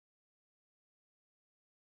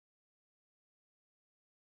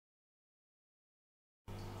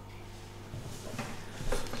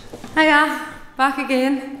Hiya, back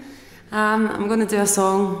again. I'm going to do a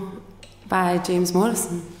song by James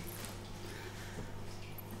Morrison.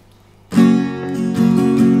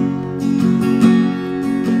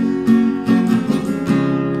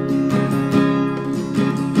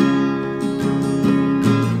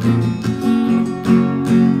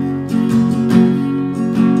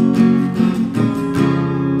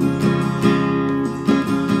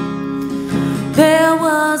 There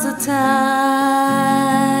was a time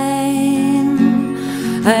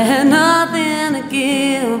I had nothing to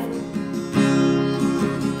give.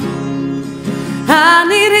 I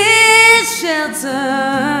needed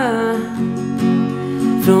shelter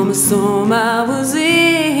from the storm I was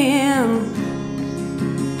in.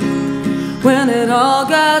 When it all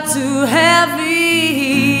got too heavy,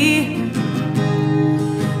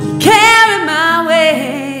 you carried my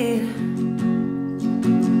weight.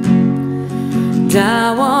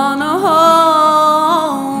 I wanna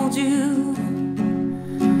hold you,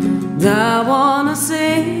 I wanna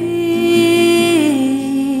say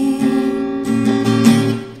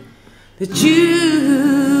that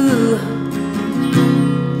you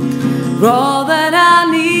are all that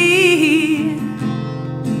I need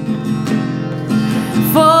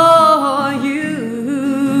for you.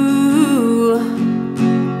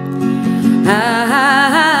 I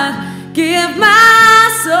give my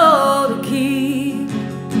soul to keep.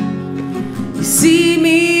 You see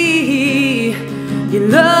me, you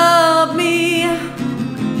love me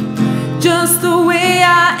just the way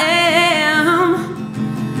I am.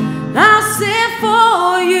 I'll sit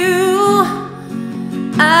for you.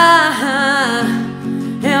 I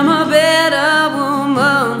am a better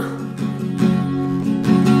woman.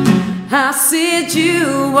 I said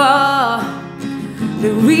you are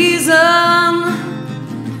the reason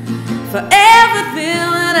for everything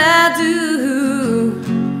that I do.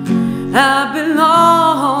 I've been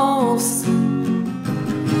lost,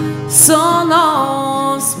 so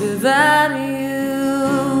lost without you.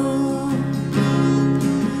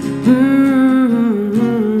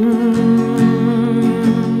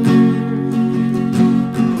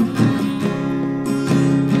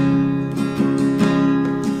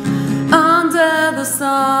 Under the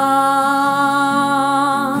stars,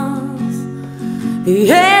 the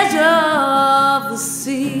edge of the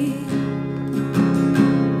sea,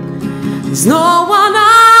 there's no one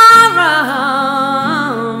around,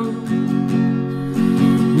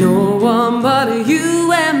 no one but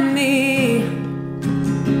you and me.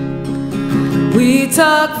 We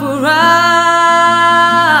talk for hours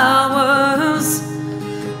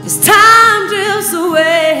as time drifts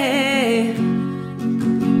away.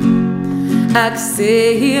 I could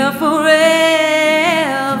stay here forever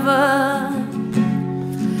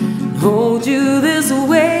and hold you this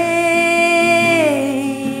way.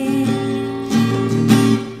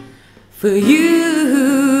 For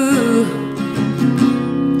you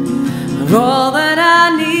are all that I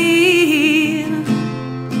need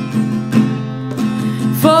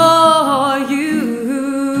for you.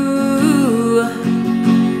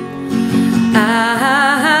 I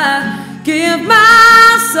give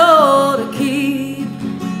my soul to keep.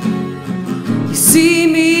 You see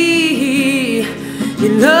me, you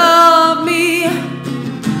love me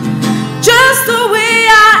just the way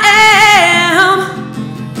I am.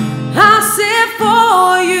 I'll sit for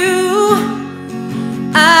you.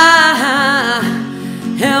 I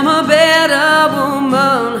am a better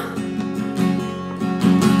woman.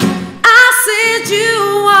 I said you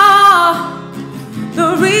are the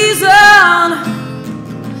reason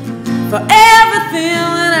for everything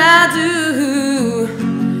that I do.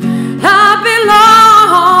 I've been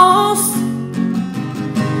lost,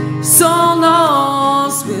 so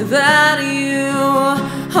lost without you.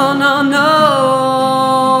 Oh no, no,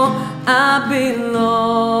 I've been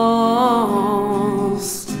lost,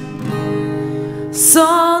 so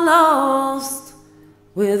lost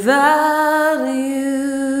without you.